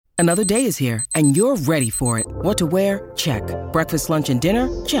Another day is here, and you're ready for it. What to wear? Check. Breakfast, lunch, and dinner?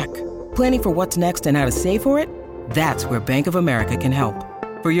 Check. Planning for what's next and how to save for it? That's where Bank of America can help.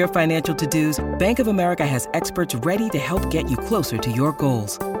 For your financial to-dos, Bank of America has experts ready to help get you closer to your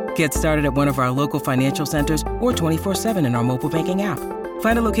goals. Get started at one of our local financial centers or 24/7 in our mobile banking app.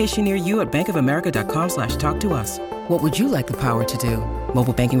 Find a location near you at bankofamerica.com/talktous. What would you like the power to do?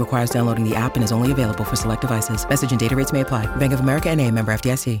 Mobile banking requires downloading the app and is only available for select devices. Message and data rates may apply. Bank of America N.A., member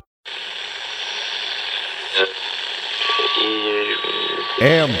FDIC.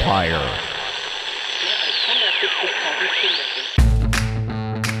 Empire.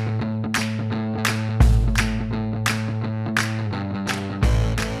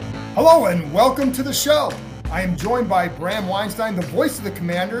 Hello and welcome to the show. I am joined by Bram Weinstein, the voice of the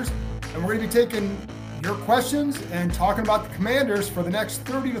Commanders, and we're going to be taking your questions and talking about the Commanders for the next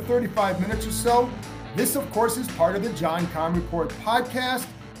 30 to 35 minutes or so. This, of course, is part of the John Keim Report podcast.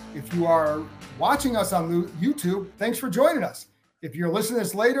 If you are watching us on YouTube, thanks for joining us. If you're listening to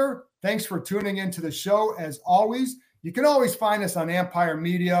this later, thanks for tuning into the show. As always, you can always find us on Empire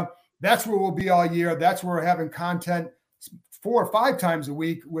Media. That's where we'll be all year. That's where we're having content 4 or 5 times a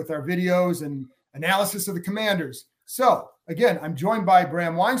week with our videos and analysis of the Commanders. So, again, I'm joined by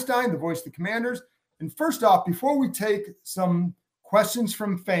Bram Weinstein, the voice of the Commanders. And first off, before we take some questions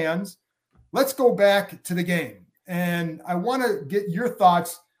from fans, let's go back to the game. And I want to get your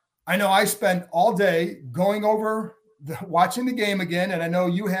thoughts. I know I spent all day going over watching the game again, and I know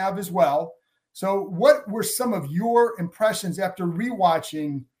you have as well. So what were some of your impressions after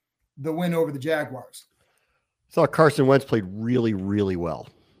rewatching the win over the Jaguars? I thought Carson Wentz played really, really well.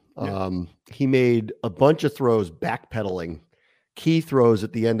 Yeah. He made a bunch of throws backpedaling, key throws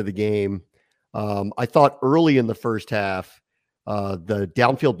at the end of the game. I thought early in the first half, the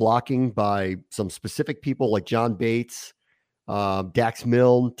downfield blocking by some specific people like John Bates, Dax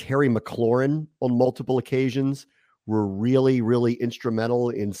Milne, Terry McLaurin on multiple occasions were really, really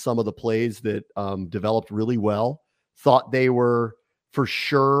instrumental in some of the plays that developed really well. Thought they were for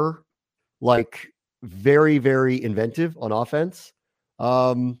sure like very, very inventive on offense.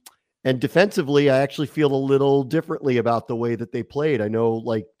 And defensively, I actually feel a little differently about the way that they played. I know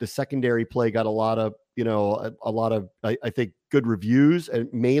like the secondary play got a lot of, I think good reviews,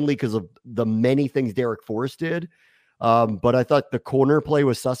 and mainly because of the many things Derek Forrest did. But I thought the corner play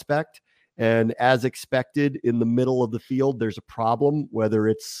was suspect. And as expected, in the middle of the field, there's a problem, whether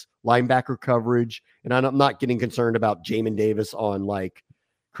it's linebacker coverage. And I'm not getting concerned about Jamin Davis on like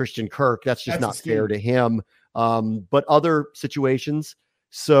Christian Kirk. That's not fair to him. But other situations.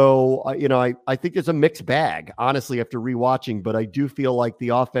 So, I think it's a mixed bag, honestly, after rewatching. But I do feel like the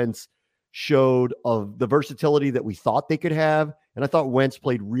offense showed of the versatility that we thought they could have. And I thought Wentz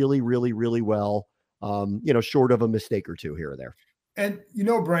played really, really, really well, short of a mistake or two here or there. And,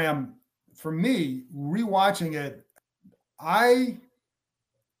 Bram, for me, rewatching it, I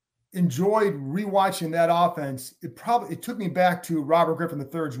enjoyed rewatching that offense. It took me back to Robert Griffin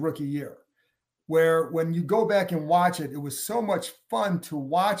III's rookie year, where when you go back and watch it, it was so much fun to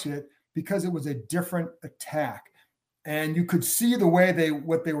watch it because it was a different attack. And you could see the way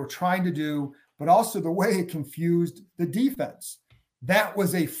what they were trying to do, but also the way it confused the defense. That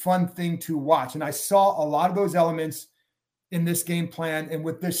was a fun thing to watch. And I saw a lot of those elements in this game plan and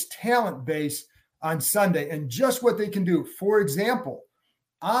with this talent base on Sunday and just what they can do. For example,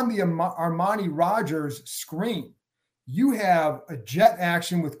 on the Armani Rogers screen, you have a jet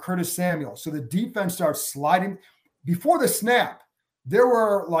action with Curtis Samuel. So the defense starts sliding. Before the snap, there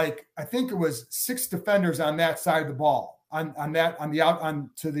were I think it was 6 defenders on that side of the ball,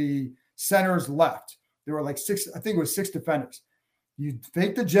 to the center's left. There were 6, I think it was 6 defenders. You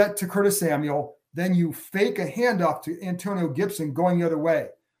fake the jet to Curtis Samuel, then you fake a handoff to Antonio Gibson going the other way.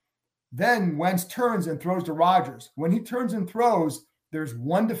 Then Wentz turns and throws to Rodgers. When he turns and throws, there's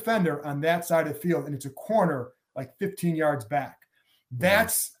one defender on that side of the field, and it's a corner 15 yards back.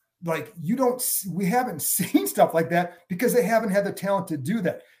 That's we haven't seen stuff like that because they haven't had the talent to do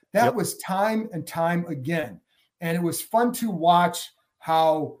that. That was time and time again. And it was fun to watch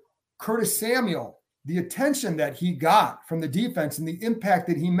how Curtis Samuel, the attention that he got from the defense and the impact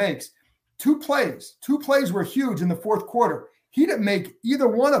that he makes. Two plays were huge in the fourth quarter. He didn't make either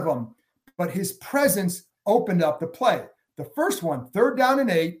one of them, but his presence opened up the play. The first one, 3rd down and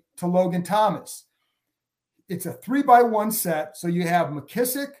 8 to Logan Thomas. It's a 3-by-1 set. So you have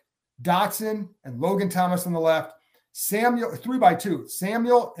McKissick, Dotson, and Logan Thomas on the left. Samuel, 3-by-2.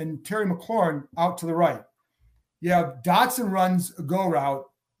 Samuel and Terry McLaurin out to the right. You have Dotson runs a go route.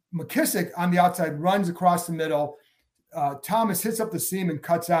 McKissick on the outside runs across the middle. Thomas hits up the seam and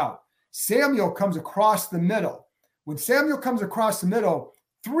cuts out. Samuel comes across the middle. When Samuel comes across the middle,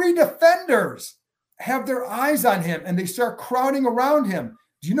 3 defenders have their eyes on him and they start crowding around him.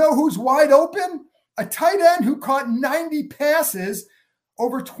 Do you know who's wide open? A tight end who caught 90 passes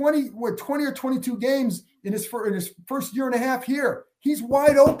over 20 or 22 games in his first year and a half here. He's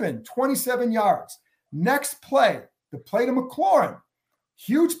wide open, 27 yards. Next play, the play to McLaurin.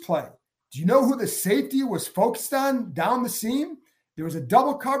 Huge play. Do you know who the safety was focused on down the seam? There was a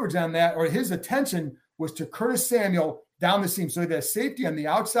double coverage on that, or his attention was to Curtis Samuel down the seam. So the safety on the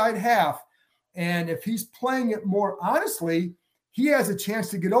outside half. And if he's playing it more honestly, he has a chance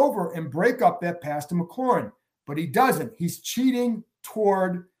to get over and break up that pass to McLaurin. But he doesn't. He's cheating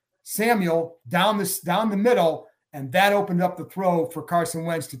toward Samuel down the middle, and that opened up the throw for Carson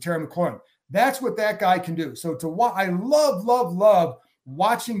Wentz to Terry McLaurin. That's what that guy can do. So I love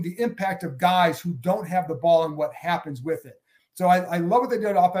watching the impact of guys who don't have the ball and what happens with it. So I love what they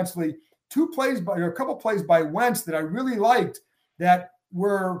did offensively. A couple plays by Wentz that I really liked that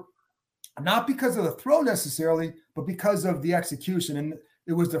were not because of the throw necessarily, but because of the execution. And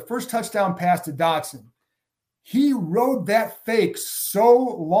it was the first touchdown pass to Dotson. He rode that fake so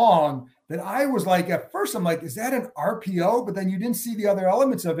long that I was like, at first I'm like, is that an RPO? But then you didn't see the other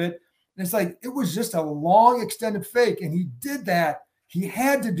elements of it. And it's like, it was just a long extended fake. And he did that. He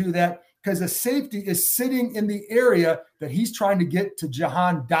had to do that because the safety is sitting in the area that he's trying to get to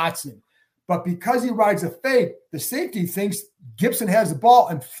Jahan Dotson. But because he rides a fake, the safety thinks Gibson has the ball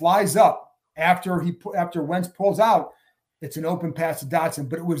and flies up after Wentz pulls out. It's an open pass to Dotson,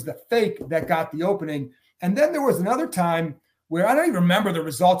 but it was the fake that got the opening. And then there was another time where I don't even remember the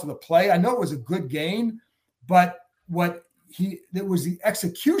results of the play. I know it was a good gain, but it was the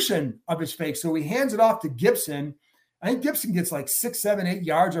execution of his fake. So he hands it off to Gibson. I think Gibson gets like 6, 7, 8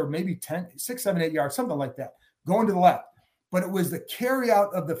 yards, or maybe 6, 7, 8 yards, something like that, going to the left. But it was the carry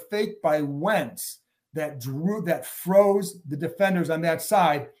out of the fake by Wentz that froze the defenders on that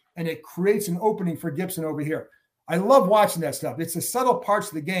side, and it creates an opening for Gibson over here. I love watching that stuff. It's the subtle parts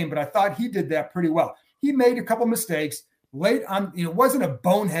of the game, but I thought he did that pretty well. He made a couple mistakes late on. It wasn't a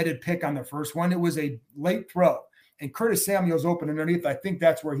boneheaded pick on the first one. It was a late throw, and Curtis Samuel's open underneath. I think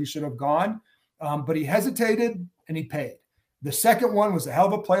that's where he should have gone, but he hesitated and he paid. The second one was a hell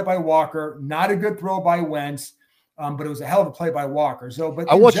of a play by Walker. Not a good throw by Wentz, but it was a hell of a play by Walker. So, but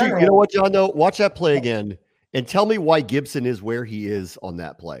I want you know what, John, though? Watch that play again and tell me why Gibson is where he is on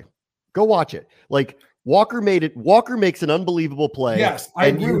that play. Go watch it. Like, Walker makes an unbelievable play. Yes,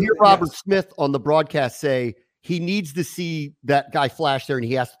 and you hear Robert Smith on the broadcast say he needs to see that guy flash there and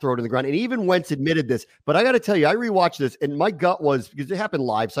he has to throw it in the ground. And even Wentz admitted this. But I got to tell you, I rewatched this and my gut was, because it happened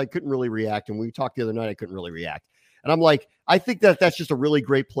live, so I couldn't really react. And when we talked the other night, I couldn't really react. And I'm like, I think that's just a really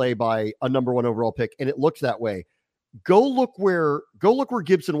great play by a number 1 overall pick. And it looks that way. Go look where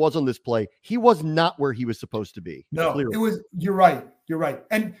Gibson was on this play. He was not where he was supposed to be. No, clearly. it was. You're right.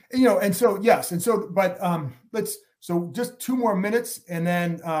 And so just 2 more minutes, and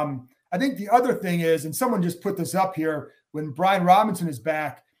then I think the other thing is, and someone just put this up here, when Brian Robinson is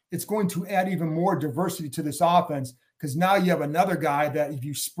back, it's going to add even more diversity to this offense, because now you have another guy that if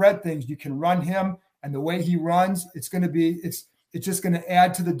you spread things, you can run him, and the way he runs, it's just going to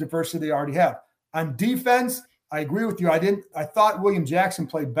add to the diversity they already have. On defense, I agree with you. I thought William Jackson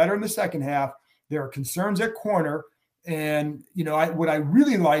played better in the second half. There are concerns at corner. And, what I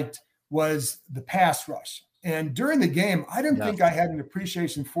really liked was the pass rush. And during the game, I didn't think I had an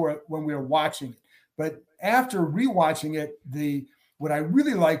appreciation for it when we were watching it. But after rewatching it, what I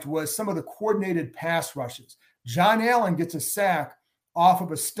really liked was some of the coordinated pass rushes. John Allen gets a sack off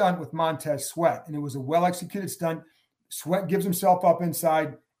of a stunt with Montez Sweat, and it was a well-executed stunt. Sweat gives himself up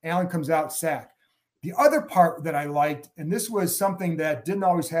inside. Allen comes out, sack. The other part that I liked, and this was something that didn't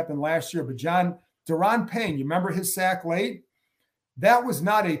always happen last year, but Daron Payne, you remember his sack late? That was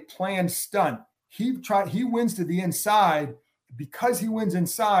not a planned stunt. He wins to the inside. Because he wins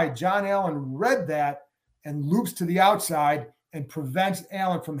inside, John Allen read that and loops to the outside and prevents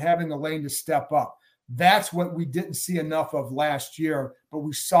Allen from having a lane to step up. That's what we didn't see enough of last year, but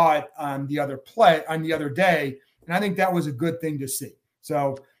we saw it on the other day. And I think that was a good thing to see.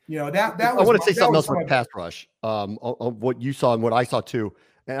 So, that was. I want to say something else about pass rush, of what you saw and what I saw too.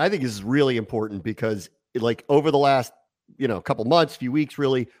 And I think this is really important because, like, over the last, couple months, few weeks,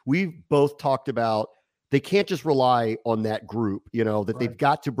 really, we've both talked about they can't just rely on that group, that They've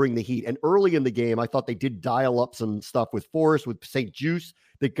got to bring the heat. And early in the game, I thought they did dial up some stuff with Forrest, with St. Juice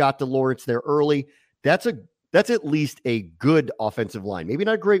that got to Lawrence there early. That's at least a good offensive line. Maybe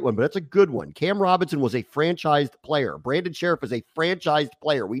not a great one, but that's a good one. Cam Robinson was a franchised player. Brandon Sheriff is a franchised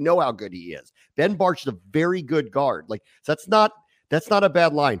player. We know how good he is. Ben Barch is a very good guard. So that's not a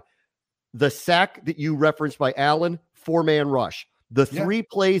bad line. The sack that you referenced by Allen, 4-man rush. The 3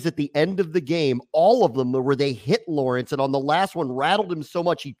 plays at the end of the game, all of them where they hit Lawrence, and on the last one rattled him so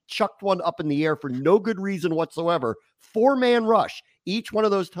much he chucked one up in the air for no good reason whatsoever. 4-man rush each one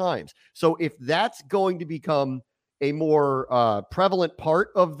of those times. So if that's going to become a more prevalent part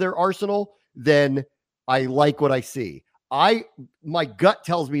of their arsenal, then I like what I see. My gut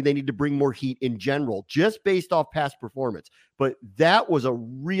tells me they need to bring more heat in general, just based off past performance. But that was a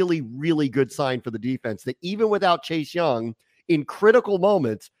really, really good sign for the defense that even without Chase Young, in critical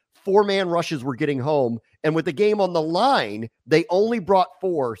moments, 4-man rushes were getting home. And with the game on the line, they only brought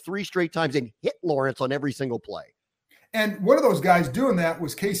 3 straight times and hit Lawrence on every single play. And one of those guys doing that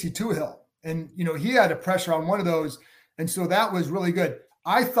was Casey Toohill. And, he had a pressure on one of those. And so that was really good.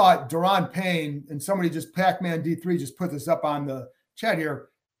 I thought Daron Payne, and somebody just Pac-Man D3 just put this up on the chat here.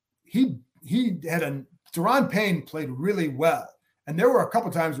 Daron Payne played really well. And there were a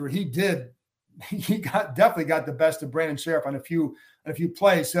couple times where he definitely got the best of Brandon Sheriff on a few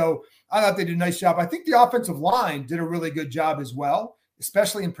plays. So I thought they did a nice job. I think the offensive line did a really good job as well,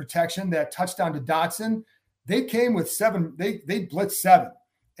 especially in protection. That touchdown to Dotson, they came with 7. They blitzed 7.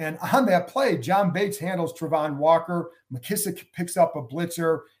 And on that play, John Bates handles Travon Walker. McKissick picks up a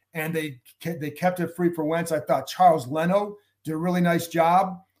blitzer, and they kept it free for Wentz. I thought Charles Leno did a really nice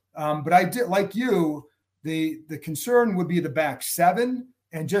job. But I did, like you, the concern would be the back 7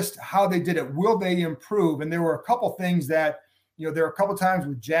 and just how they did it. Will they improve? And there were a couple things that, there are a couple times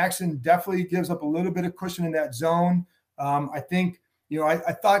where Jackson definitely gives up a little bit of cushion in that zone. I think,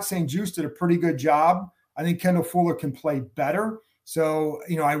 I thought St. Juste did a pretty good job. I think Kendall Fuller can play better. So,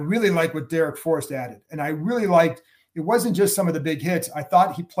 I really like what Derek Forrest added. And I really liked, it wasn't just some of the big hits. I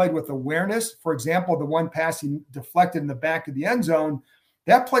thought he played with awareness. For example, the one pass he deflected in the back of the end zone,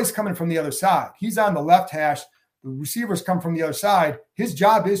 that play's coming from the other side. He's on the left hash. The receivers come from the other side. His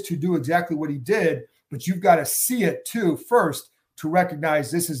job is to do exactly what he did, but you've got to see it too first to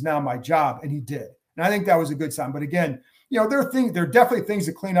recognize this is now my job. And he did. And I think that was a good sign. But again, there are definitely things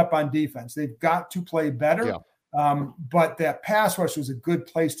to clean up on defense. They've got to play better. Yeah. But that pass rush was a good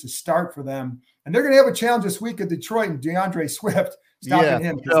place to start for them. And they're going to have a challenge this week at Detroit and DeAndre Swift stopping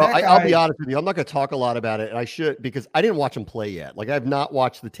him. So I'll be honest with you. I'm not going to talk a lot about it. And I should, because I didn't watch him play yet. Like, I've not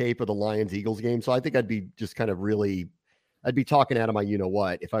watched the tape of the Lions-Eagles game. So I think I'd be just kind of I'd be talking out of my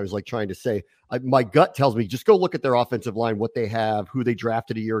you-know-what if I was like trying to say, my gut tells me just go look at their offensive line, what they have, who they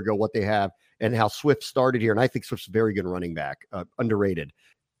drafted a year ago, what they have, and how Swift started here. And I think Swift's a very good running back, underrated.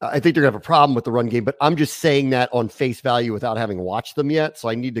 I think they're going to have a problem with the run game, but I'm just saying that on face value without having watched them yet. So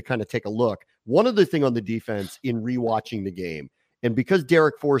I need to kind of take a look. One other thing on the defense in rewatching the game, and because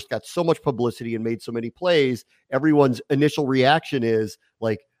Derek Forrest got so much publicity and made so many plays, everyone's initial reaction is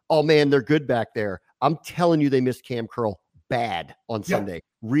like, oh man, they're good back there. I'm telling you, they missed Cam Curl bad on Sunday,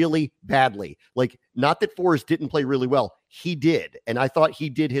 really badly. Like, not that Forrest didn't play really well. He did. And I thought he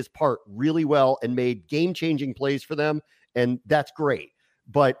did his part really well and made game-changing plays for them. And that's great.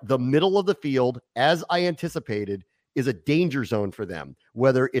 But the middle of the field, as I anticipated, is a danger zone for them,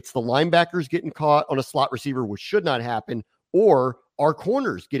 whether it's the linebackers getting caught on a slot receiver, which should not happen, or our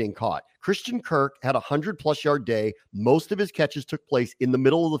corners getting caught. Christian Kirk had a 100+ yard day. Most of his catches took place in the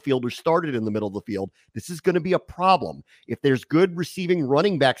middle of the field or started in the middle of the field. This is going to be a problem. If there's good receiving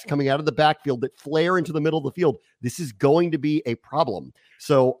running backs coming out of the backfield that flare into the middle of the field, this is going to be a problem.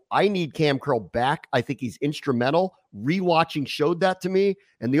 So I need Cam Curl back. I think he's instrumental. Rewatching showed that to me.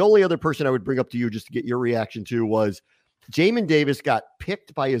 And the only other person I would bring up to you just to get your reaction to was Jamin Davis got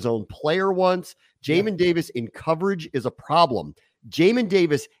picked by his own player once. Jamin Davis in coverage is a problem. Jamin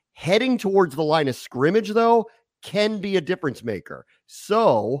Davis heading towards the line of scrimmage, though, can be a difference maker.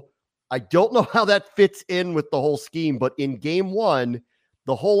 So I don't know how that fits in with the whole scheme, but in game 1,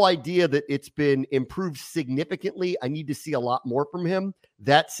 the whole idea that it's been improved significantly, I need to see a lot more from him.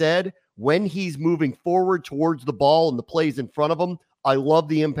 That said, when he's moving forward towards the ball and the plays in front of him, I love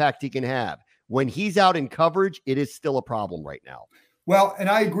the impact he can have. When he's out in coverage, it is still a problem right now. Well, and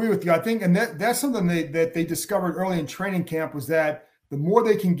I agree with you. I think, and that's something that they discovered early in training camp, was that the more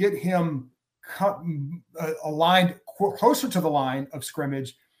they can get him aligned closer to the line of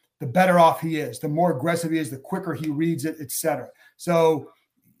scrimmage, the better off he is. The more aggressive he is, the quicker he reads it, et cetera. So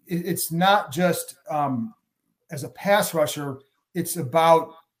it's not just as a pass rusher, it's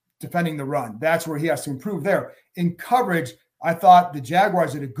about defending the run. That's where he has to improve there. In coverage, I thought the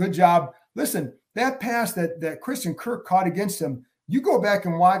Jaguars did a good job. Listen, that pass that Christian Kirk caught against him, you go back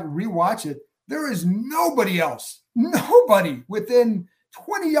and rewatch it, there is nobody within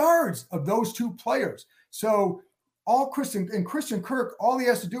 20 yards of those two players. So Christian Kirk, all he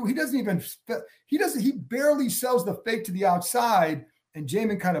has to do, he barely sells the fake to the outside, and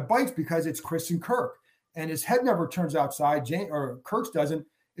Jamin kind of bites because it's Christian Kirk. and his head never turns outside. Kirk's doesn't.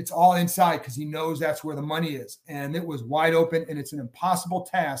 It's all inside because he knows that's where the money is. And it was wide open, and it's an impossible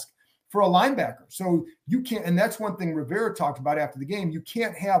task for a linebacker. So you can't, and that's one thing Rivera talked about after the game. You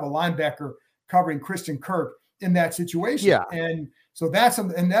can't have a linebacker covering Christian Kirk in that situation. Yeah. And so that's I'm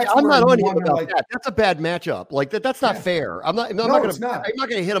not on him about that. That's a bad matchup. Like that's not fair. I'm not going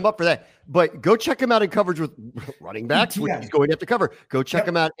to hit him up for that. But go check him out in coverage with running backs, which he's going to have to cover. Go check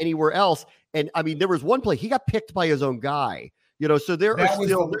him out anywhere else. And I mean, there was one play he got picked by his own guy. So there's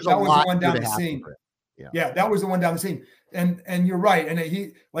a lot one down the seam. Yeah, that was the one down the seam. And you're right. And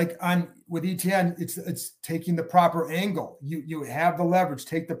he with ETN, it's taking the proper angle. You have the leverage,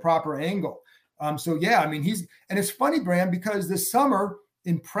 take the proper angle. So yeah, I mean and it's funny, Bram, because this summer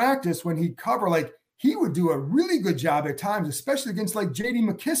in practice when he'd cover, he would do a really good job at times, especially against J.D.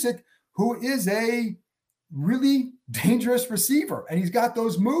 McKissic, who is a really dangerous receiver, and he's got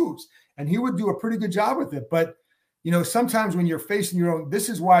those moves, and he would do a pretty good job with it. But sometimes when you're facing your own, this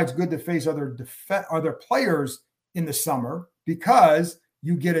is why it's good to face other players in the summer, because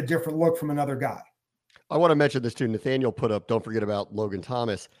you get a different look from another guy. I want to mention this too. Nathaniel put up, don't forget about Logan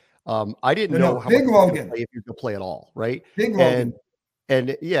Thomas. I didn't know how big Logan if you could play at all, right? Big Logan.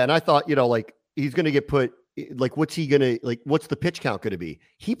 And I thought, he's going to get put, what's the pitch count going to be?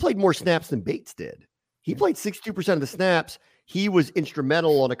 He played more snaps than Bates did. He played 62% of the snaps. He was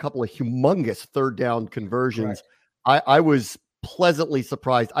instrumental on a couple of humongous third down conversions. Right. I was pleasantly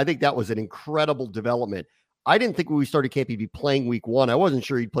surprised. I think that was an incredible development. I didn't think when we started camp he'd be playing week one. I wasn't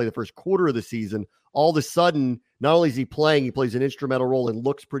sure he'd play the first quarter of the season. All of a sudden, not only is he playing, he plays an instrumental role and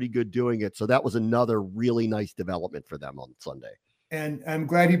looks pretty good doing it. So that was another really nice development for them on Sunday. And I'm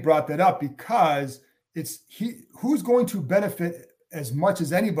glad he brought that up, because who's going to benefit as much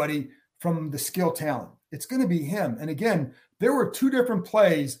as anybody from the skill talent. It's going to be him. And again, there were two different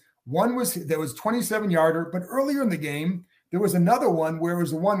plays. One was 27-yarder, but earlier in the game, there was another one where it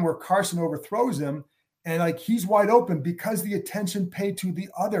was the one where Carson overthrows him, and he's wide open because the attention paid to the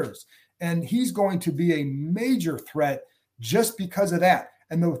others. And he's going to be a major threat just because of that.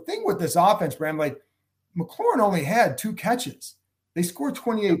 And the thing with this offense, Bram, McLaurin only had 2 catches. They scored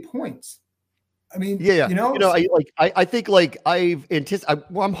 28 points. I mean, I think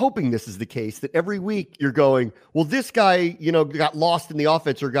I'm hoping this is the case, that every week you're going, well, this guy, got lost in the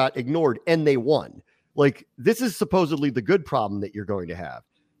offense or got ignored and they won. This is supposedly the good problem that you're going to have.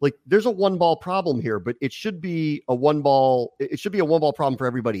 There's a 1-ball problem here, but it should be a 1-ball problem for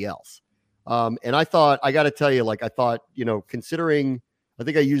everybody else. And I got to tell you, considering, I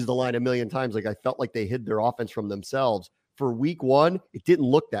think I used the line a million times, I felt like they hid their offense from themselves. For week one, it didn't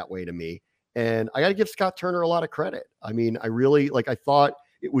look that way to me. And I got to give Scott Turner a lot of credit. I mean, I really, I thought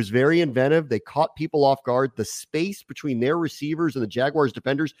it was very inventive. They caught people off guard. The space between their receivers and the Jaguars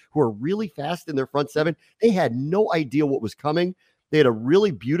defenders, who are really fast in their front seven, they had no idea what was coming. They had a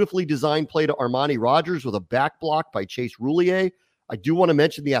really beautifully designed play to Armani Rogers with a back block by Chase Roulier. I do want to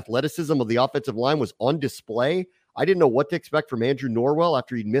mention the athleticism of the offensive line was on display. I didn't know what to expect from Andrew Norwell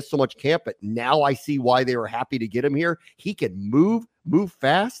after he'd missed so much camp, but now I see why they were happy to get him here. He can move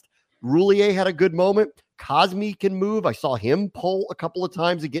fast. Roulier had a good moment. Cosme can move. I saw him pull a couple of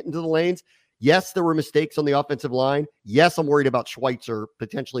times to get into the lanes. Yes, there were mistakes on the offensive line. Yes, I'm worried about Schweitzer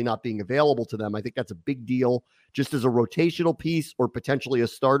potentially not being available to them. I think that's a big deal just as a rotational piece or potentially a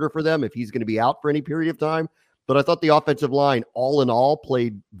starter for them if he's going to be out for any period of time. But I thought the offensive line, all in all,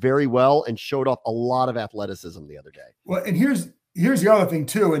 played very well and showed off a lot of athleticism the other day. Well, and here's the other thing,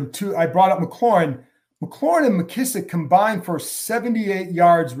 too. I brought up McLaurin. McLaurin and McKissic combined for 78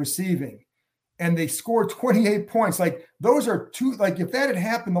 yards receiving, and they scored 28 points. Those are two, if that had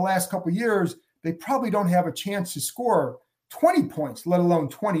happened the last couple of years, they probably don't have a chance to score 20 points, let alone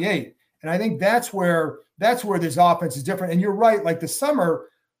 28. And I think that's where this offense is different. And you're right, the summer,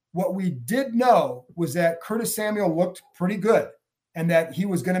 what we did know was that Curtis Samuel looked pretty good and that he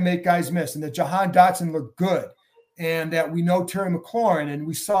was going to make guys miss, and that Jahan Dotson looked good, and that we know Terry McLaurin, and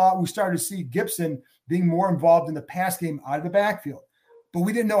we started to see Gibson being more involved in the pass game out of the backfield. But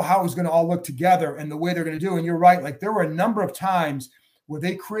we didn't know how it was going to all look together and the way they're going to do. And you're right, there were a number of times where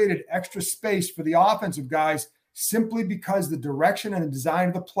they created extra space for the offensive guys simply because the direction and the design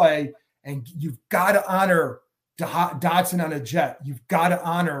of the play, and you've got to honor Dotson on a jet. You've got to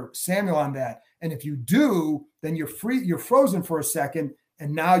honor Samuel on that. And if you do, then you're frozen for a second,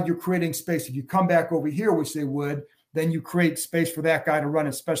 and now you're creating space. If you come back over here, which they would, then you create space for that guy to run,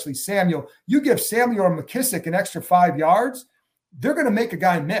 especially Samuel. You give Samuel or McKissic an extra 5 yards, they're going to make a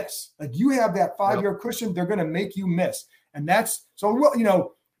guy miss. You have that 5-yard cushion, they're going to make you miss. And that's so,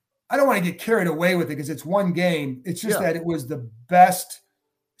 I don't want to get carried away with it because it's one game. It's just that it was the best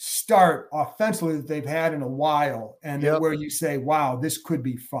start offensively that they've had in a while, and where you say, wow, this could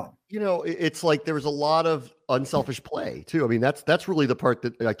be fun. It's like there was a lot of unselfish play too. I mean, that's really the part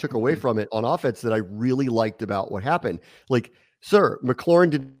that I took away from it on offense that I really liked about what happened. Like, sir,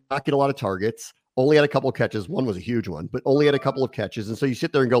 McLaurin did not get a lot of targets, only had a couple of catches. One was a huge one, but only had a couple of catches. And so you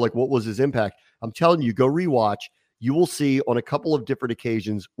sit there and go like, what was his impact? I'm telling you, go rewatch. You will see on a couple of different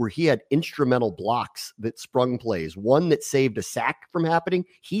occasions where he had instrumental blocks that sprung plays. One that saved a sack from happening.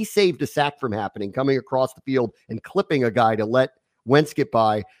 He saved a sack from happening, coming across the field and clipping a guy to let Wentz get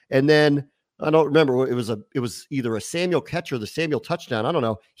by. And then I don't remember, it was either a Samuel catch or the Samuel touchdown. I don't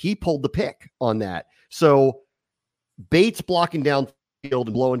know. He pulled the pick on that. So Bates blocking down field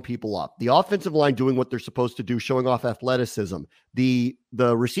and blowing people up. The offensive line doing what they're supposed to do, showing off athleticism. The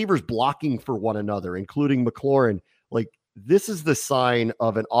receivers blocking for one another, including McLaurin. Like, this is the sign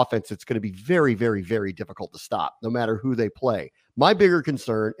of an offense that's going to be very, very, very difficult to stop, no matter who they play. My bigger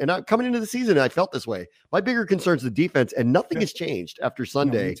concern, and coming into the season, I felt this way. My bigger concern is the defense, and nothing has changed after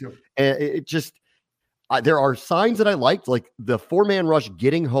Sunday. No, and it just, there are signs that I liked, like the 4-man rush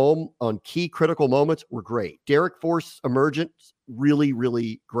getting home on key critical moments were great. Derek Force emergence, really,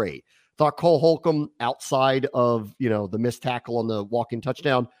 really great. Thought Cole Holcomb outside of, the missed tackle on the walk-in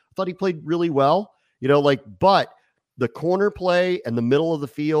touchdown, I thought he played really well, but the corner play and the middle of the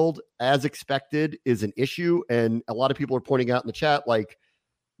field, as expected, is an issue. And a lot of people are pointing out in the chat, like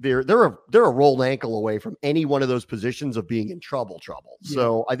they're a rolled ankle away from any one of those positions of being in trouble. Yeah.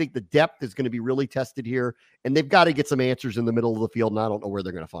 So I think the depth is going to be really tested here, and they've got to get some answers in the middle of the field. And I don't know where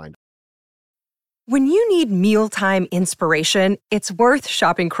they're going to find them. When you need mealtime inspiration, it's worth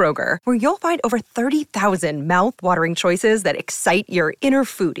shopping Kroger, where you'll find over 30,000 mouth-watering choices that excite your inner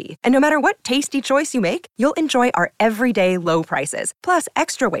foodie. And no matter what tasty choice you make, you'll enjoy our everyday low prices, plus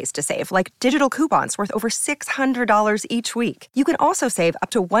extra ways to save, like digital coupons worth over $600 each week. You can also save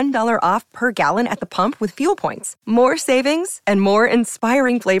up to $1 off per gallon at the pump with fuel points. More savings and more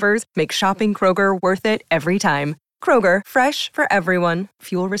inspiring flavors make shopping Kroger worth it every time. Kroger, fresh for everyone.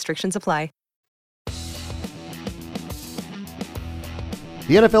 Fuel restrictions apply.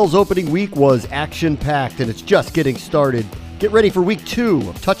 The NFL's opening week was action-packed, and it's just getting started. Get ready for week 2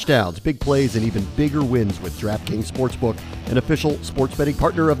 of touchdowns, big plays, and even bigger wins with DraftKings Sportsbook, an official sports betting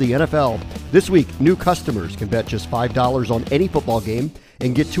partner of the NFL. This week, new customers can bet just $5 on any football game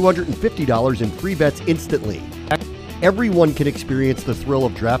and get $250 in free bets instantly. Everyone can experience the thrill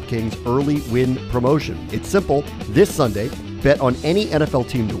of DraftKings early win promotion. It's simple. This Sunday, bet on any NFL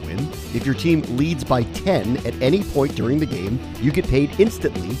team to win. If your team leads by 10 at any point during the game, you get paid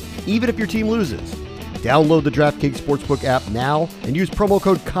instantly, even if your team loses. Download the DraftKings Sportsbook app now and use promo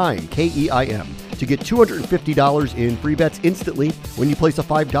code KEIM, K-E-I-M, to get $250 in free bets instantly when you place a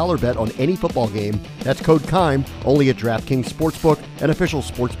 $5 bet on any football game. That's code KEIM, only at DraftKings Sportsbook, an official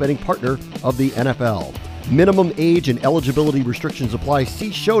sports betting partner of the NFL. Minimum age and eligibility restrictions apply.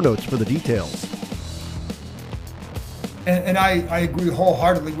 See show notes for the details. And I agree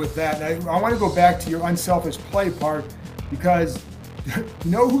wholeheartedly with that. And I want to go back to your unselfish play part, because you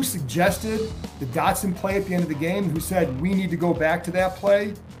know who suggested the Dotson play at the end of the game, who said we need to go back to that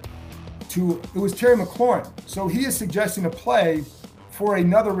play? It was Terry McLaurin. So he is suggesting a play for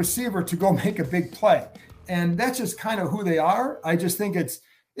another receiver to go make a big play. And that's just kind of who they are. I just think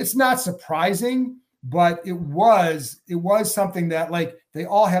it's not surprising, but it was something that, like, they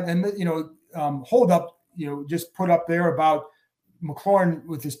all have, and hold up, just put up there about McLaurin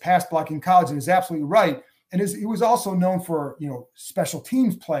with his pass block in college, and is absolutely right. And he was also known for, special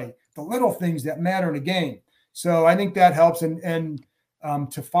teams play, the little things that matter in a game. So I think that helps. And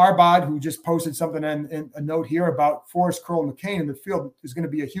to Farbod, who just posted something and a note here about Forrest Curl McCain in the field is going to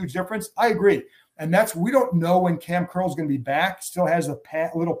be a huge difference. I agree. And we don't know when Cam Curl's going to be back. Still has a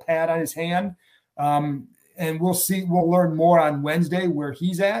little pad on his hand. And we'll see. We'll learn more on Wednesday where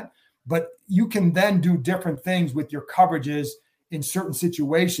he's at. But you can then do different things with your coverages in certain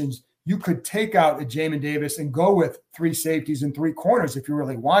situations. You could take out a Jamin Davis and go with 3 safeties and 3 corners if you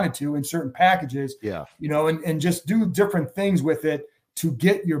really wanted to in certain packages. Yeah. And just do different things with it to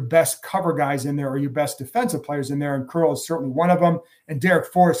get your best cover guys in there or your best defensive players in there. And Curl is certainly one of them. And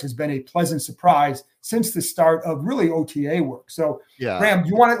Derek Forrest has been a pleasant surprise since the start of really OTA work. So, yeah. Graham,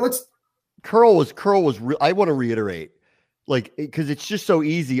 you want to Curl was I want to reiterate, like, because it's just so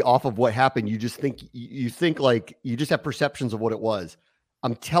easy off of what happened. You just think like you just have perceptions of what it was.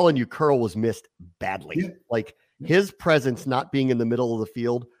 I'm telling you, Curl was missed badly. Yeah. Like, his presence not being in the middle of the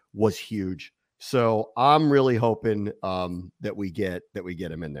field was huge. So I'm really hoping that we get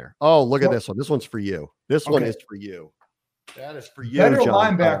him in there. Oh, look at this one. This one's for you. This one is for you. That is for you. Better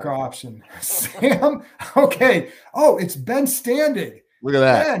John. Linebacker option. Sam. Okay. Oh, it's Ben Standig. Look at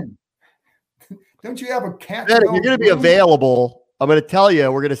that. Ben, don't you have a cat? Ben, if you're going to be available, I'm going to tell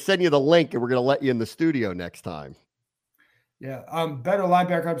you, we're going to send you the link and we're going to let you in the studio next time. Yeah. Better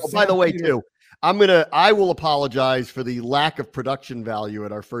linebacker. Oh, by the way, too, I will apologize for the lack of production value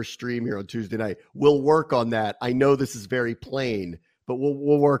at our first stream here on Tuesday night. We'll work on that. I know this is very plain, but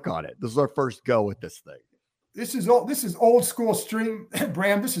we'll work on it. This is our first go with this thing. This is old school stream,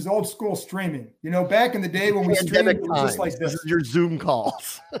 Bram. This is old school streaming. You know, back in the day when we streamed, it was just like this. This is your Zoom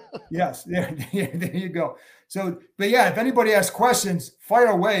calls. Yes. Yeah, there you go. So, but yeah, if anybody has questions, fire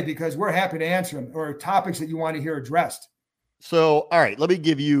away because we're happy to answer them, or topics that you want to hear addressed. So, all right, let me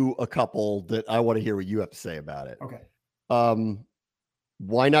give you a couple that I want to hear what you have to say about it. Okay.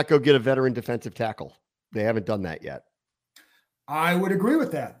 Why not go get a veteran defensive tackle? They haven't done that yet. I would agree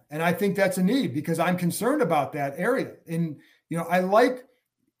with that. And I think that's a need because I'm concerned about that area. And, you know, I like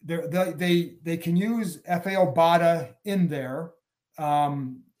they can use F.A. Obata in there,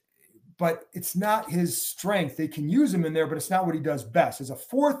 but it's not his strength. They can use him in there, but it's not what he does best. As a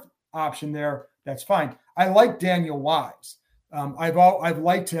fourth option there, that's fine. I like Daniel Wise. I've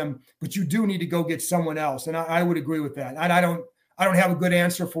liked him, but you do need to go get someone else. And I would agree with that. And I don't have a good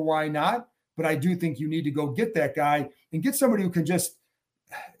answer for why not. But I do think you need to go get that guy and get somebody who can just,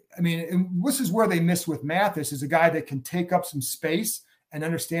 I mean, and this is where they miss with Mathis, is a guy that can take up some space and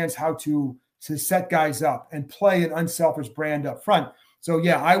understands how to set guys up and play an unselfish brand up front. So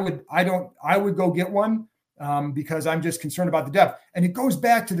yeah, I would go get one because I'm just concerned about the depth. And it goes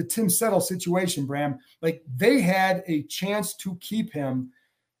back to the Tim Settle situation, Bram. Like they had a chance to keep him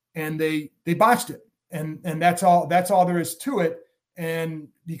and they botched it. And that's all there is to it. And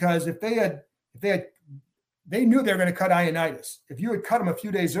because if they knew they were going to cut Ioannidis. If you had cut him a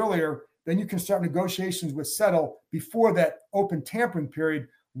few days earlier, then you can start negotiations with Settle before that open tampering period.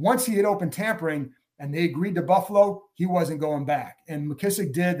 Once he had open tampering and they agreed to Buffalo, he wasn't going back. And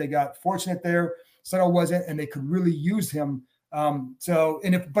McKissick did. They got fortunate there. Settle wasn't, and they could really use him. But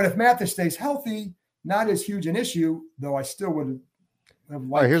if Mathis stays healthy, not as huge an issue, though I still would have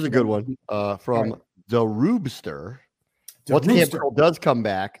liked. All right, here's a good one from the Rubster. Once Cam Curl does come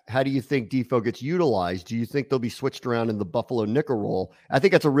back, how do you think Defoe gets utilized? Do you think they'll be switched around in the Buffalo nickel role? I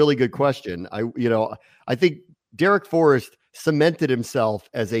think that's a really good question. I think Derek Forrest cemented himself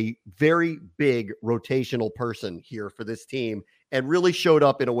as a very big rotational person here for this team and really showed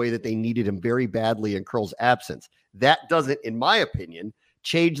up in a way that they needed him very badly in Curl's absence. That doesn't, in my opinion,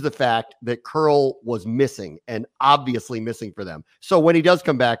 change the fact that Curl was missing and obviously missing for them. So when he does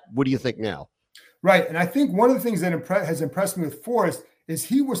come back, what do you think now? Right. And I think one of the things that has impressed me with Forrest is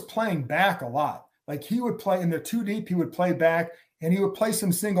he was playing back a lot. Like he would play in the two deep, he would play back, and he would play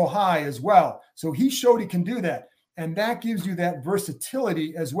some single high as well. So he showed he can do that. And that gives you that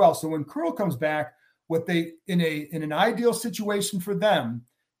versatility as well. So when Curl comes back, in an ideal situation for them,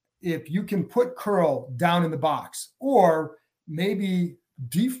 if you can put Curl down in the box, or maybe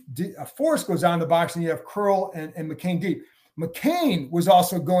Forrest goes down in the box and you have Curl and McCain deep. McCain was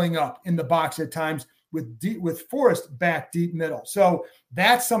also going up in the box at times with Forrest back deep middle. So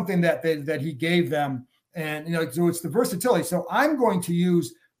that's something that he gave them. And, so it's the versatility. So I'm going to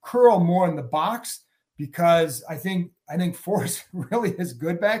use Curl more in the box because I think Forrest really is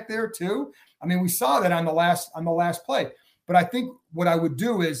good back there too. I mean, we saw that on the last play, but I think what I would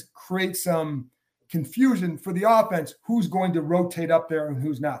do is create some confusion for the offense, who's going to rotate up there and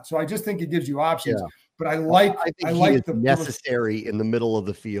who's not. So I just think it gives you options. Yeah. But I think the necessary in the middle of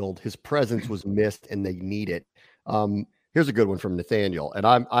the field. His presence was missed, and they need it. Here's a good one from Nathaniel, and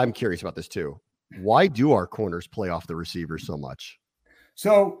I'm curious about this too. Why do our corners play off the receivers so much?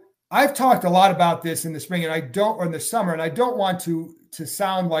 So I've talked a lot about this in the spring, or in the summer, and I don't want to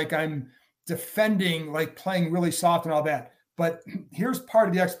sound like I'm defending like playing really soft and all that. But here's part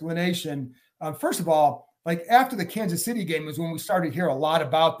of the explanation. First of all, like after the Kansas City game was when we started to hear a lot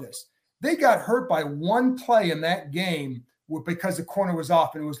about this. They got hurt by one play in that game because the corner was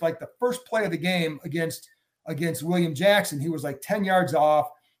off. And it was like the first play of the game against William Jackson. He was like 10 yards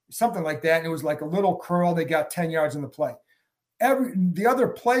off, something like that. And it was like a little curl. They got 10 yards in the play. The other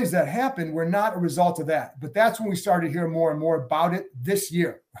plays that happened were not a result of that. But that's when we started to hear more and more about it this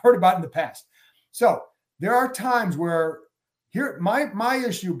year. Heard about it in the past. So there are times where my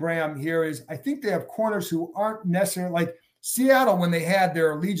issue, Bram, here is I think they have corners who aren't necessarily like Seattle, when they had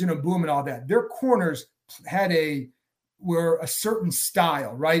their Legion of Boom and all that, their corners were a certain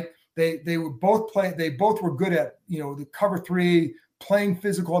style, right? They both were good at, the cover three, playing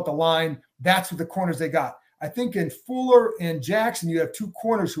physical at the line. That's what the corners they got. I think in Fuller and Jackson, you have two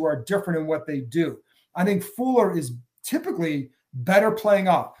corners who are different in what they do. I think Fuller is typically better playing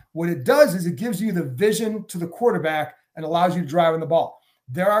off. What it does is it gives you the vision to the quarterback and allows you to drive on the ball.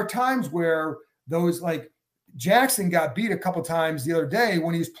 There are times where those, like Jackson got beat a couple times the other day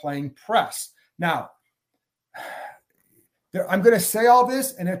when he was playing press. Now, I'm going to say all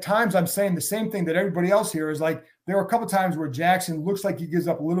this, and at times I'm saying the same thing that everybody else here is like, there are a couple times where Jackson looks like he gives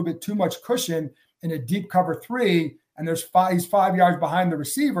up a little bit too much cushion in a deep cover 3, and he's 5 yards behind the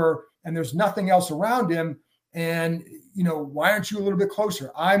receiver, and there's nothing else around him. And, why aren't you a little bit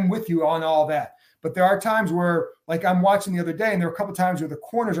closer? I'm with you on all that. But there are times where, like I'm watching the other day, and there are a couple times where the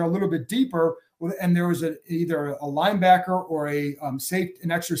corners are a little bit deeper, and there was either a linebacker or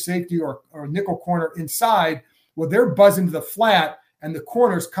an extra safety or a nickel corner inside. Well, they're buzzing to the flat, and the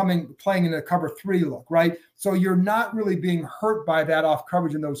corner's playing in the cover 3 look, right? So you're not really being hurt by that off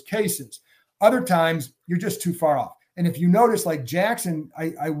coverage in those cases. Other times, you're just too far off. And if you notice, like Jackson,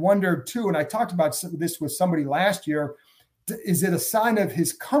 I wondered too, and I talked about this with somebody last year, is it a sign of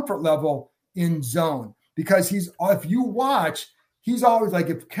his comfort level in zone? Because if you watch, he's always like,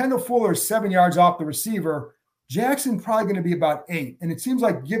 if Kendall Fuller is 7 yards off the receiver, Jackson probably going to be about 8. And it seems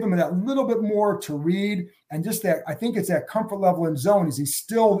like give him that little bit more to read. And just that, I think it's that comfort level in zone. Is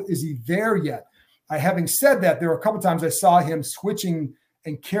he there yet? Having said that, there were a couple times I saw him switching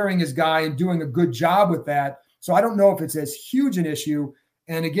and carrying his guy and doing a good job with that. So I don't know if it's as huge an issue.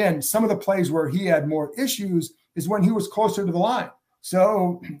 And again, some of the plays where he had more issues is when he was closer to the line.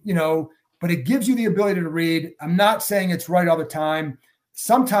 So, but it gives you the ability to read. I'm not saying it's right all the time.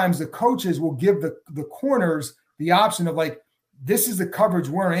 Sometimes the coaches will give the corners the option of like, this is the coverage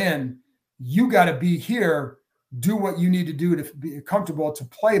we're in. You got to be here, do what you need to do to be comfortable to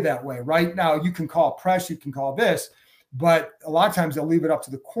play that way. Right now, you can call press, you can call this, but a lot of times they'll leave it up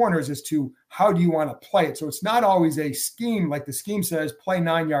to the corners as to how do you want to play it. So it's not always a scheme like the scheme says, play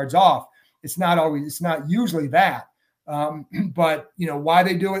 9 yards off. It's not usually that. But why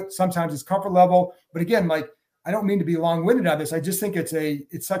they do it, sometimes it's comfort level. But again, like, I don't mean to be long-winded on this. I just think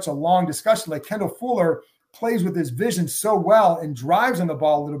it's such a long discussion. Like Kendall Fuller plays with his vision so well and drives on the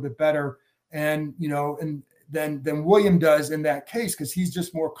ball a little bit better. And, than William does in that case, because he's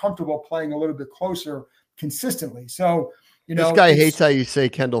just more comfortable playing a little bit closer consistently. So, this guy hates how you say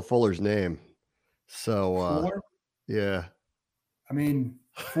Kendall Fuller's name. So, Fuller? Yeah. I mean,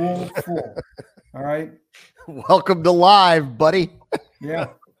 fool. All right. Welcome to live, buddy. Yeah.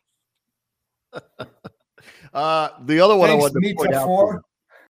 The other one I wanted to point out.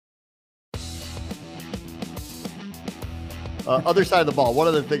 Other side of the ball. One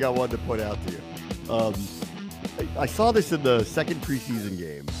other thing I wanted to point out to you. I saw this in the second preseason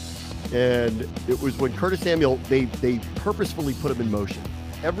game, and it was when Curtis Samuel, they purposefully put him in motion.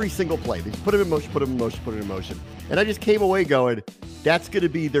 Every single play. They put him in motion. And I just came away going, that's going to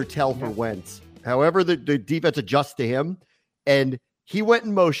be their tell for Wentz. However, the defense adjusts to him, and he went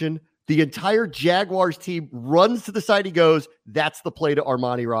in motion. The entire Jaguars team runs to the side. He goes, that's the play to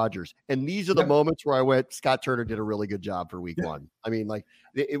Armani Rogers. And these are the moments where I went, Scott Turner did a really good job for week 1. I mean, like,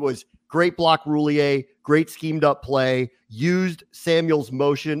 it was great block Roulier, great schemed up play, used Samuel's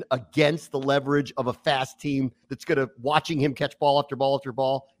motion against the leverage of a fast team that's going to watching him catch ball after ball after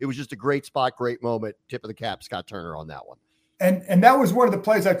ball. It was just a great spot, great moment. Tip of the cap, Scott Turner on that one. And that was one of the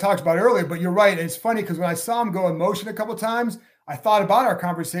plays I talked about earlier, but you're right. And it's funny because when I saw him go in motion a couple of times, I thought about our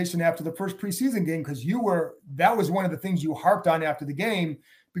conversation after the first preseason game, because that was one of the things you harped on after the game,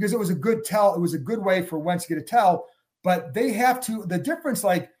 because it was a good tell. It was a good way for Wentz to get a tell, but they have to, the difference,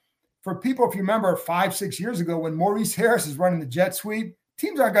 like for people, if you remember 5-6 years ago, when Maurice Harris is running the jet sweep,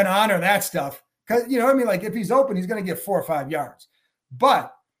 teams aren't going to honor that stuff. Cause like if he's open, he's going to get 4 or 5 yards.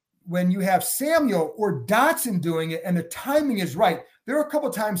 But when you have Samuel or Dotson doing it and the timing is right, there are a couple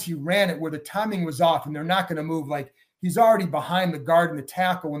of times he ran it where the timing was off and they're not going to move. Like he's already behind the guard and the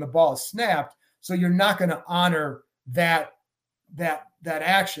tackle when the ball is snapped. So you're not going to honor that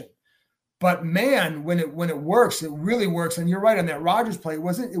action. But man, when it works, it really works. And you're right on that Rodgers play. It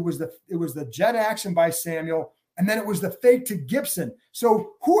was the jet action by Samuel, and then it was the fake to Gibson.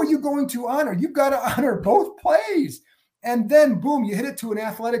 So who are you going to honor? You've got to honor both plays. And then boom, you hit it to an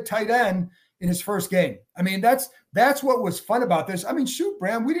athletic tight end in his first game. I mean, that's what was fun about this. I mean, shoot,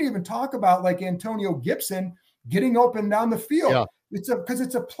 Bram, we didn't even talk about like Antonio Gibson getting open down the field. Yeah. It's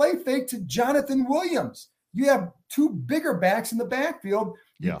a play fake to Jonathan Williams. You have 2 bigger backs in the backfield.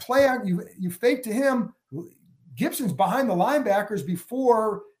 You play out, you fake to him. Gibson's behind the linebackers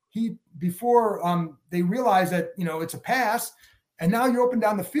before they realize that, it's a pass. And now you're open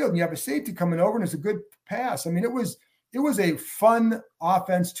down the field and you have a safety coming over and it's a good pass. I mean, it was a fun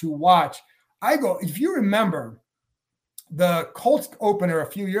offense to watch. If you remember, the Colts opener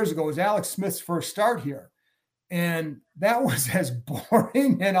a few years ago was Alex Smith's first start here. And that was as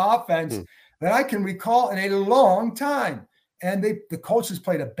boring an offense that I can recall in a long time. And the coaches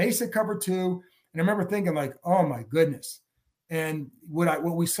played a basic cover 2. And I remember thinking like, oh my goodness. And what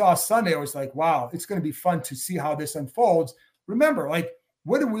we saw Sunday, I was like, wow, it's going to be fun to see how this unfolds. Remember, like,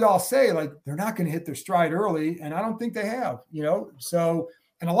 what did we all say? Like, they're not going to hit their stride early. And I don't think they have, So,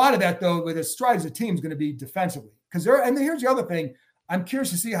 and a lot of that, though, with the stride as a team is going to be defensively. And here's the other thing. I'm curious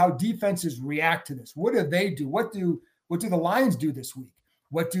to see how defenses react to this. What do they do? What do the Lions do this week?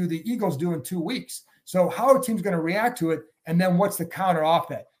 What do the Eagles do in 2 weeks? So how are teams going to react to it? And then what's the counter off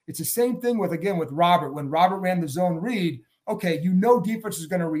that? It's the same thing with Robert. When Robert ran the zone read, okay, defense is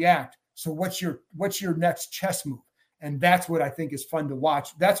going to react. So what's your next chess move? And that's what I think is fun to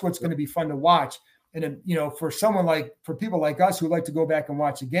watch. That's what's going to be fun to watch. And then, for people like us who like to go back and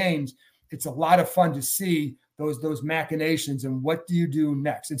watch the games, it's a lot of fun to see those machinations and what do you do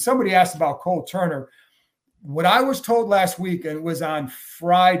next? And somebody asked about Cole Turner. What I was told last week, and it was on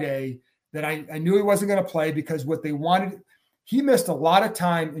Friday, that I knew he wasn't going to play because what they wanted, he missed a lot of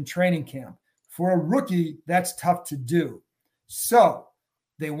time in training camp. For a rookie, that's tough to do. So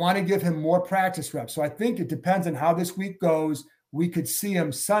they want to give him more practice reps. So I think it depends on how this week goes. We could see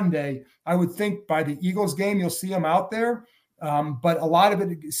him Sunday. I would think by the Eagles game, you'll see him out there. But a lot of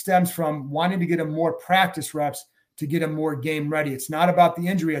it stems from wanting to get him more practice reps to get him more game ready. It's not about the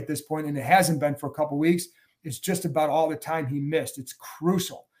injury at this point, and it hasn't been for a couple of weeks. It's just about all the time he missed. It's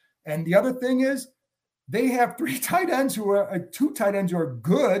crucial. And the other thing is they have 2 tight ends who are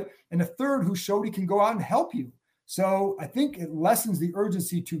good and a third who showed he can go out and help you. So I think it lessens the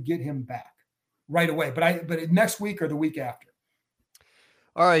urgency to get him back right away. But next week or the week after.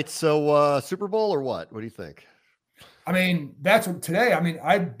 All right. So Super Bowl or what? What do you think? I mean, that's what today. I mean,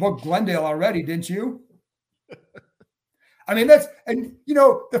 I booked Glendale already, didn't you? I mean,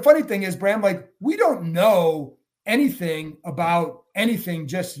 the funny thing is, Bram, like, we don't know anything about anything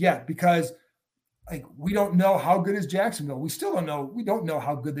just yet because, like, we don't know how good is Jacksonville. We still don't know. We don't know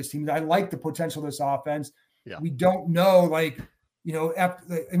how good this team is. I like the potential of this offense. Yeah. We don't know,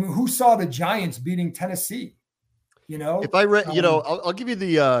 who saw the Giants beating Tennessee? If I read, I'll give you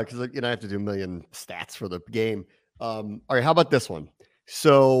the, because, I have to do a million stats for the game. All right. How about this one?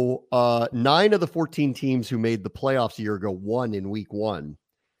 So 9 of the 14 teams who made the playoffs a year ago won in week 1.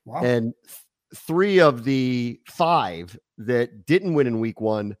 Wow. And 3 of the 5 that didn't win in week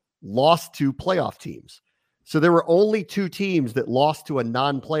 1 lost to playoff teams. So there were only 2 teams that lost to a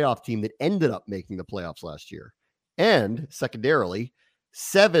non-playoff team that ended up making the playoffs last year. And secondarily,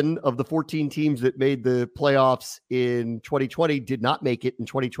 7 of the 14 teams that made the playoffs in 2020 did not make it in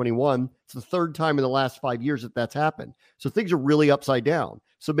 2021. It's the 3rd time in the last 5 years that that's happened. So things are really upside down.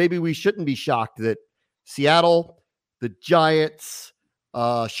 So maybe we shouldn't be shocked that Seattle, the Giants,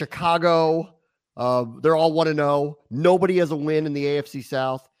 Chicago, they're all 1-0. Nobody has a win in the AFC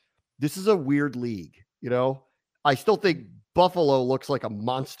South. This is a weird league. I still think Buffalo looks like a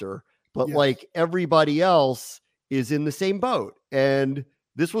monster, but like everybody else is in the same boat. And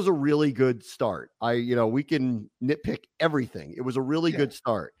this was a really good start. We can nitpick everything. It was a really good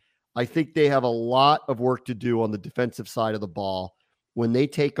start. I think they have a lot of work to do on the defensive side of the ball when they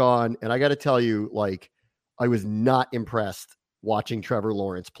take on, and I got to tell you, I was not impressed watching Trevor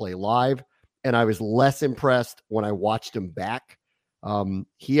Lawrence play live, and I was less impressed when I watched him back.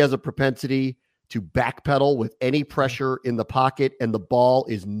 He has a propensity to backpedal with any pressure in the pocket, and the ball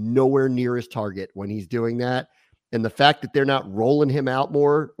is nowhere near his target when he's doing that. And the fact that they're not rolling him out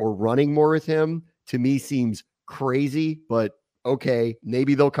more or running more with him, to me, seems crazy. But okay,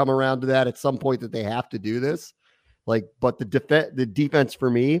 maybe they'll come around to that at some point that they have to do this. But the defense for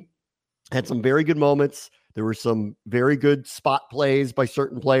me had some very good moments. There were some very good spot plays by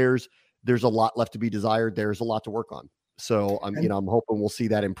certain players. There's a lot left to be desired. There's a lot to work on. So I'm hoping we'll see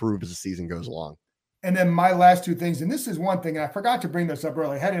that improve as the season goes along. And then my last 2 things, and this is one thing, and I forgot to bring this up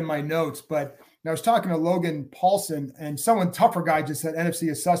earlier. I had it in my notes, but I was talking to Logan Paulson, and someone tougher guy just said NFC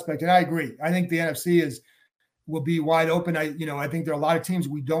is suspect, and I agree. I think the NFC will be wide open. I think there are a lot of teams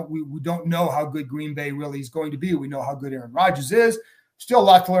we don't know how good Green Bay really is going to be. We know how good Aaron Rodgers is. Still a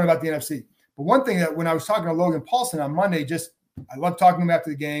lot to learn about the NFC. But one thing that when I was talking to Logan Paulson on Monday, I love talking to him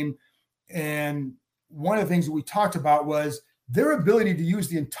after the game, and one of the things that we talked about was their ability to use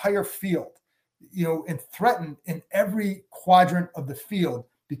the entire field, and threaten in every quadrant of the field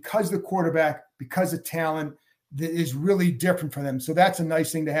because the quarterback, because of talent that is really different for them. So that's a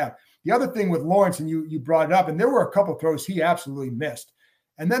nice thing to have. The other thing with Lawrence, and you brought it up, and there were a couple of throws he absolutely missed.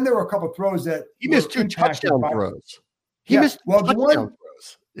 And then there were a couple of throws that he missed 2 touchdown throws. He missed touchdown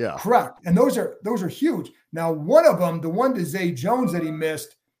throws. Yeah. Correct. And those are huge. Now, one of them, the one to Zay Jones that he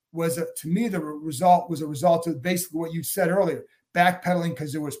missed, was to me the result was a result of basically what you said earlier, backpedaling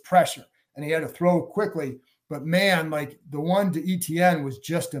because there was pressure. and he had to throw quickly. But man, like the one to ETN was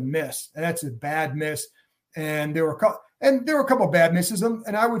just a miss. And that's a bad miss. And there were a couple of bad misses.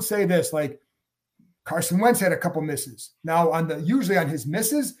 And I would say this, like Carson Wentz had a couple misses. Now usually on his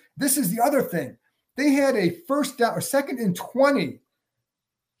misses, this is the other thing. They had a first down or 2nd and 20,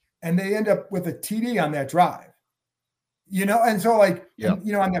 and they end up with a TD on that drive. And so like,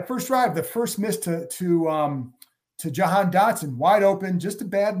 on that first drive, the first miss to Jahan Dotson, wide open, just a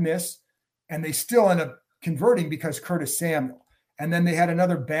bad miss. And they still end up converting because Curtis Samuel. And then they had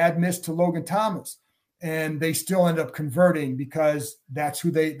another bad miss to Logan Thomas, and they still end up converting because that's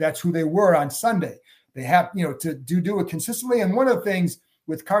who they were on Sunday. They have, to do it consistently. And one of the things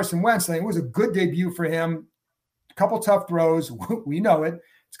with Carson Wentz, I think it was a good debut for him. A couple tough throws. We know it.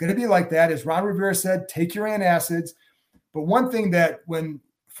 It's going to be like that. As Ron Rivera said, take your antacids. But one thing that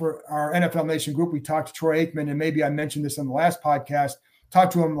for our NFL Nation group, we talked to Troy Aikman, and maybe I mentioned this on the last podcast,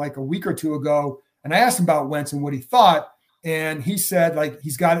 talked to him like a week or two ago, and I asked him about Wentz and what he thought. And he said, like,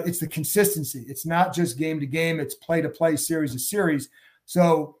 it's the consistency. It's not just game to game. It's play to play, series to series.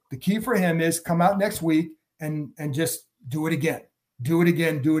 So the key for him is come out next week and just do it again. Do it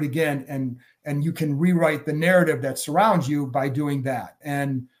again. And you can rewrite the narrative that surrounds you by doing that.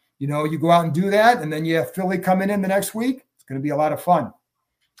 And, you go out and do that. And then you have Philly coming in the next week. It's going to be a lot of fun.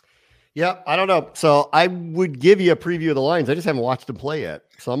 Yeah, I don't know. So I would give you a preview of the Lions. I just haven't watched them play yet.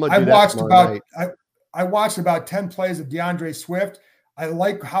 So I'm going to do that. I watched about 10 plays of DeAndre Swift. I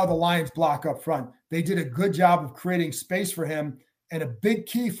like how the Lions block up front. They did a good job of creating space for him. And a big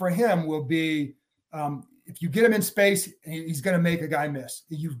key for him will be if you get him in space, he's going to make a guy miss.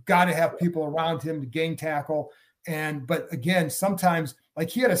 You've got to have people around him to gain tackle. But again, sometimes like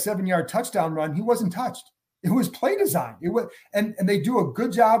he had a 7-yard touchdown run. He wasn't touched. It was play design. And they do a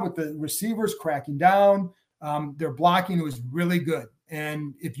good job with the receivers cracking down. Their blocking was really good.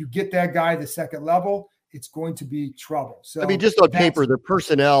 And if you get that guy the second level, it's going to be trouble. So just on paper, their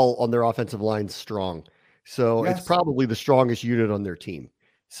personnel on their offensive line is strong. So It's probably the strongest unit on their team.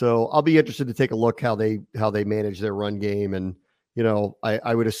 So I'll be interested to take a look how they manage their run game. And,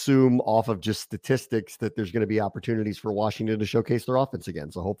 I would assume off of just statistics that there's going to be opportunities for Washington to showcase their offense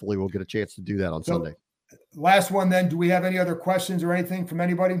again. So hopefully we'll get a chance to do that on Sunday. Last one then. Do we have any other questions or anything from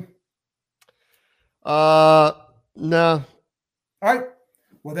anybody? No. All right.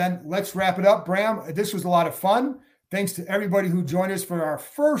 Well, then let's wrap it up, Bram. This was a lot of fun. Thanks to everybody who joined us for our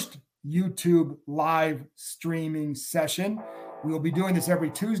first YouTube live streaming session. We will be doing this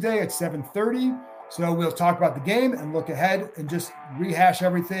every Tuesday at 7:30. So we'll talk about the game and look ahead and just rehash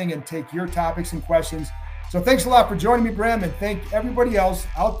everything and take your topics and questions. So thanks a lot for joining me, Bram, and thank everybody else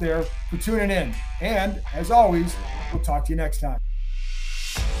out there for tuning in. And as always, we'll talk to you next time.